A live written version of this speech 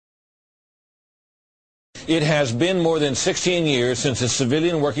It has been more than 16 years since a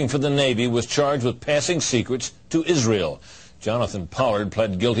civilian working for the Navy was charged with passing secrets to Israel. Jonathan Pollard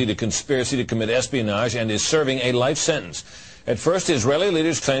pled guilty to conspiracy to commit espionage and is serving a life sentence. At first, Israeli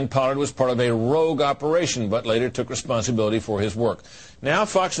leaders claimed Pollard was part of a rogue operation, but later took responsibility for his work. Now,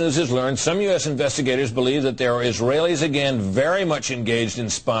 Fox News has learned some U.S. investigators believe that there are Israelis again very much engaged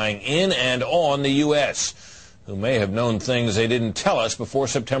in spying in and on the U.S., who may have known things they didn't tell us before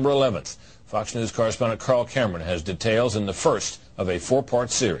September 11th. Fox News correspondent Carl Cameron has details in the first of a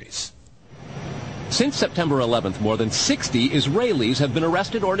four-part series. Since September 11th, more than 60 Israelis have been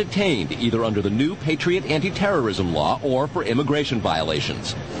arrested or detained, either under the new Patriot anti-terrorism law or for immigration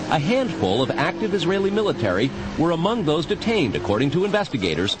violations. A handful of active Israeli military were among those detained, according to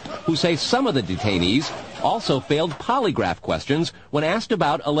investigators, who say some of the detainees also failed polygraph questions when asked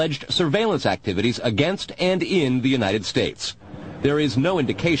about alleged surveillance activities against and in the United States. There is no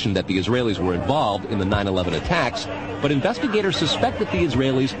indication that the Israelis were involved in the 9/11 attacks, but investigators suspect that the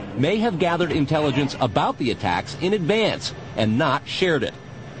Israelis may have gathered intelligence about the attacks in advance and not shared it.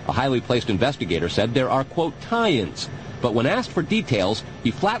 A highly placed investigator said there are, quote, tie-ins, but when asked for details, he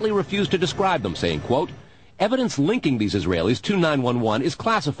flatly refused to describe them, saying, quote, evidence linking these Israelis to 9/11 is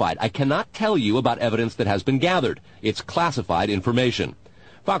classified. I cannot tell you about evidence that has been gathered. It's classified information.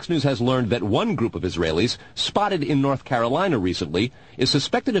 Fox News has learned that one group of Israelis, spotted in North Carolina recently, is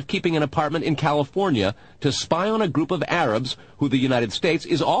suspected of keeping an apartment in California to spy on a group of Arabs who the United States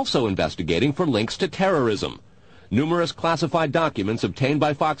is also investigating for links to terrorism. Numerous classified documents obtained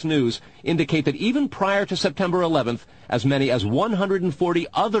by Fox News indicate that even prior to September 11th, as many as 140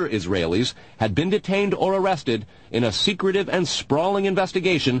 other Israelis had been detained or arrested in a secretive and sprawling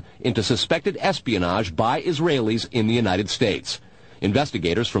investigation into suspected espionage by Israelis in the United States.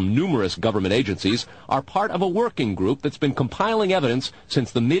 Investigators from numerous government agencies are part of a working group that's been compiling evidence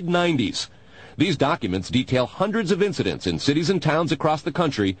since the mid-90s. These documents detail hundreds of incidents in cities and towns across the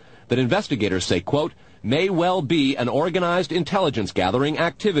country that investigators say, quote, may well be an organized intelligence gathering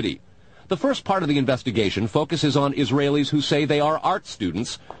activity. The first part of the investigation focuses on Israelis who say they are art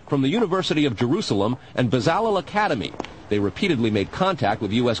students from the University of Jerusalem and Bezalel Academy. They repeatedly made contact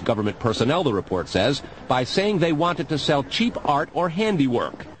with U.S. government personnel, the report says, by saying they wanted to sell cheap art or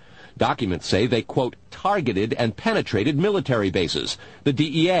handiwork. Documents say they, quote, targeted and penetrated military bases, the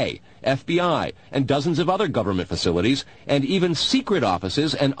DEA, FBI, and dozens of other government facilities, and even secret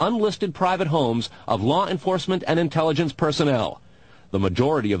offices and unlisted private homes of law enforcement and intelligence personnel. The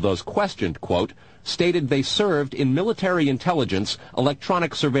majority of those questioned, quote, stated they served in military intelligence,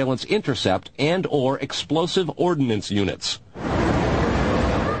 electronic surveillance intercept, and or explosive ordnance units.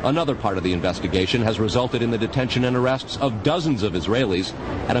 Another part of the investigation has resulted in the detention and arrests of dozens of Israelis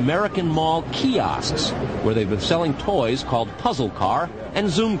at American Mall kiosks, where they've been selling toys called Puzzle Car and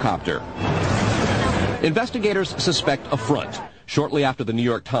Zoomcopter. Investigators suspect a front. Shortly after the New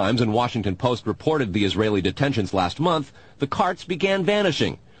York Times and Washington Post reported the Israeli detentions last month, the carts began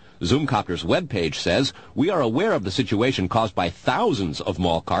vanishing. Zoomcopter's webpage says, we are aware of the situation caused by thousands of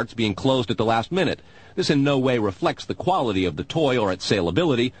mall carts being closed at the last minute. This in no way reflects the quality of the toy or its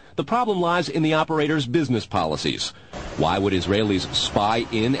saleability. The problem lies in the operator's business policies. Why would Israelis spy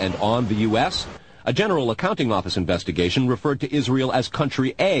in and on the U.S.? A General Accounting Office investigation referred to Israel as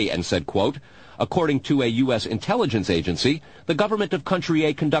Country A and said, quote, according to a U.S. intelligence agency, the government of Country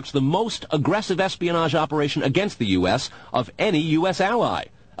A conducts the most aggressive espionage operation against the U.S. of any U.S. ally.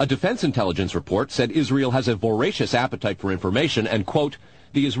 A defense intelligence report said Israel has a voracious appetite for information and, quote,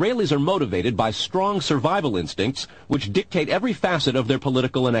 the Israelis are motivated by strong survival instincts which dictate every facet of their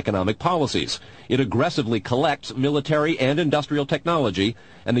political and economic policies. It aggressively collects military and industrial technology,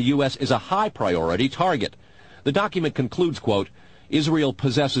 and the U.S. is a high priority target. The document concludes, quote, Israel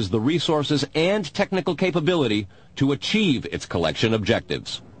possesses the resources and technical capability to achieve its collection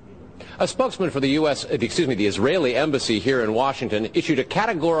objectives. A spokesman for the the Israeli embassy here in Washington issued a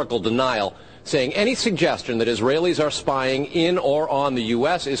categorical denial, saying any suggestion that Israelis are spying in or on the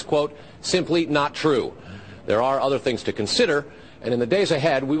U.S. is, quote, simply not true. There are other things to consider, and in the days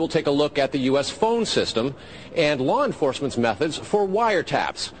ahead, we will take a look at the U.S. phone system and law enforcement's methods for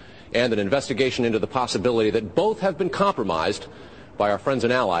wiretaps, and an investigation into the possibility that both have been compromised by our friends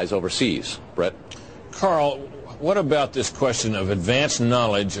and allies overseas. Brett? Carl, what about this question of advanced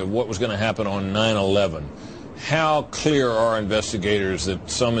knowledge of what was going to happen on 9/11? How clear are investigators that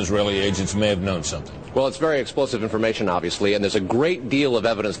some Israeli agents may have known something? Well, it's very explosive information, obviously, and there's a great deal of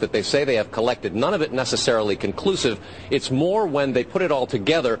evidence that they say they have collected, none of it necessarily conclusive. It's more when they put it all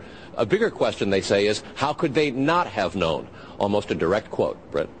together. A bigger question, they say, is how could they not have known? Almost a direct quote,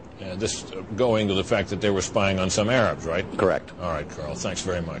 Brett. This going to the fact that they were spying on some Arabs, right? Correct. All right, Carl, thanks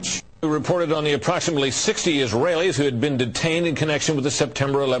very much. We reported on the approximately 60 Israelis who had been detained in connection with the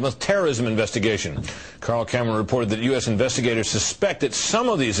September 11th terrorism investigation. Carl Cameron reported that U.S. investigators suspect that some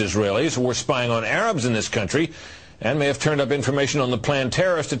of these Israelis were spying on Arabs in this country and may have turned up information on the planned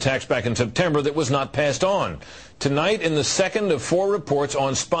terrorist attacks back in September that was not passed on. Tonight, in the second of 4 reports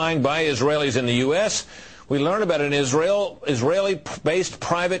on spying by Israelis in the U.S., we learn about an Israeli-based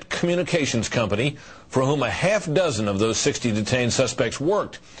private communications company for whom a half-dozen of those 60 detained suspects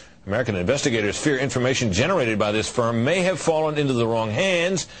worked. American investigators fear information generated by this firm may have fallen into the wrong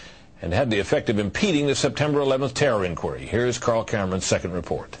hands and had the effect of impeding the September 11th terror inquiry. Here's Carl Cameron's second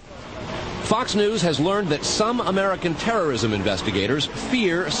report. Fox News has learned that some American terrorism investigators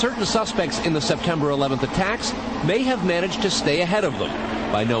fear certain suspects in the September 11th attacks may have managed to stay ahead of them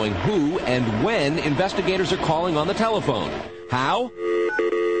by knowing who and when investigators are calling on the telephone. How?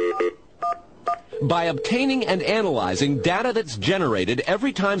 By obtaining and analyzing data that's generated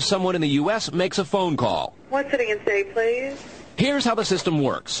every time someone in the U.S. makes a phone call. One sitting in city, please. Here's how the system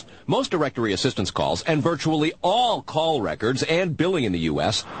works. Most directory assistance calls and virtually all call records and billing in the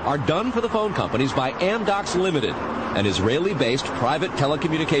U.S. are done for the phone companies by Amdocs Limited, an Israeli-based private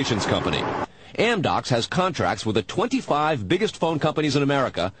telecommunications company. Amdocs has contracts with the 25 biggest phone companies in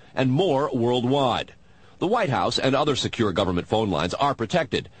America and more worldwide. The White House and other secure government phone lines are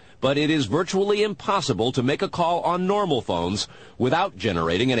protected, but it is virtually impossible to make a call on normal phones without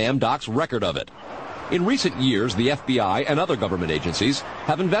generating an Amdocs record of it. In recent years, the FBI and other government agencies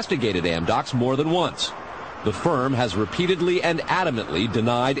have investigated Amdocs more than once. The firm has repeatedly and adamantly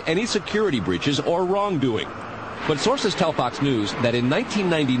denied any security breaches or wrongdoing. But sources tell Fox News that in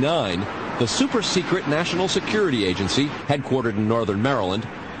 1999, the super-secret National Security Agency, headquartered in northern Maryland,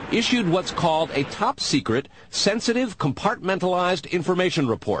 issued what's called a top-secret, sensitive, compartmentalized information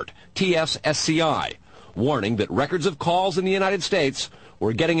report, TSSCI, warning that records of calls in the United States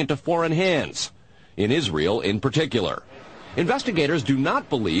were getting into foreign hands, in Israel in particular. Investigators do not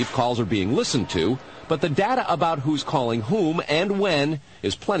believe calls are being listened to, but the data about who's calling whom and when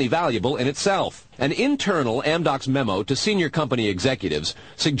is plenty valuable in itself. An internal Amdocs memo to senior company executives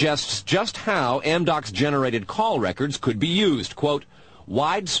suggests just how Amdocs-generated call records could be used. Quote,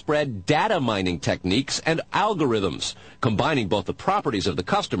 widespread data mining techniques and algorithms, combining both the properties of the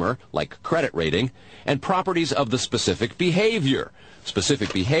customer, like credit rating, and properties of the specific behavior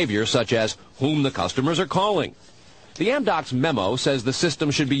such as whom the customers are calling. The Amdocs memo says the system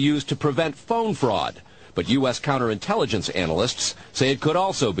should be used to prevent phone fraud, but U.S. counterintelligence analysts say it could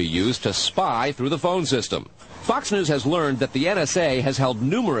also be used to spy through the phone system. Fox News has learned that the NSA has held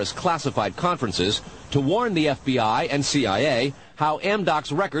numerous classified conferences to warn the FBI and CIA how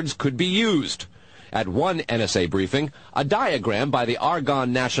Amdocs records could be used. At one NSA briefing, a diagram by the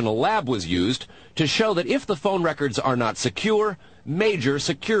Argonne National Lab was used to show that if the phone records are not secure, major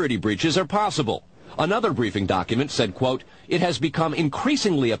security breaches are possible. Another briefing document said, quote, it has become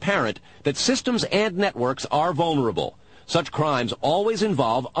increasingly apparent that systems and networks are vulnerable. Such crimes always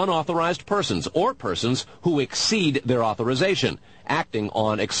involve unauthorized persons or persons who exceed their authorization, acting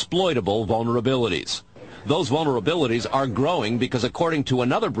on exploitable vulnerabilities. Those vulnerabilities are growing because, according to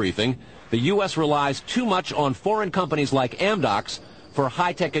another briefing, the U.S. relies too much on foreign companies like Amdocs for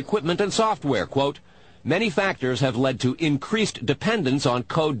high-tech equipment and software. Quote, many factors have led to increased dependence on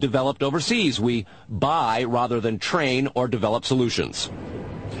code developed overseas. We buy rather than train or develop solutions.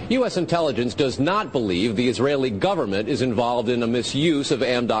 U.S. intelligence does not believe the Israeli government is involved in a misuse of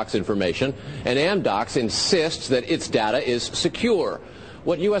Amdocs information, and Amdocs insists that its data is secure.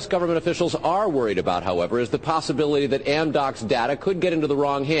 What U.S. government officials are worried about, however, is the possibility that Amdocs data could get into the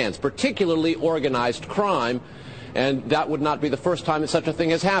wrong hands, particularly organized crime, and that would not be the first time that such a thing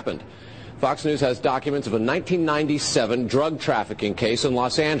has happened. Fox News has documents of a 1997 drug trafficking case in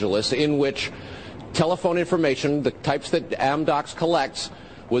Los Angeles in which telephone information, the types that Amdocs collects,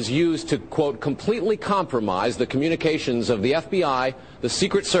 was used to, quote, completely compromise the communications of the FBI, the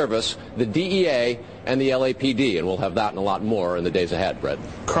Secret Service, the DEA, and the LAPD. And we'll have that and a lot more in the days ahead, Brett.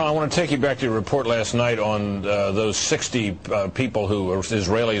 Carl, I want to take you back to your report last night on those 60 people who are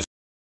Israelis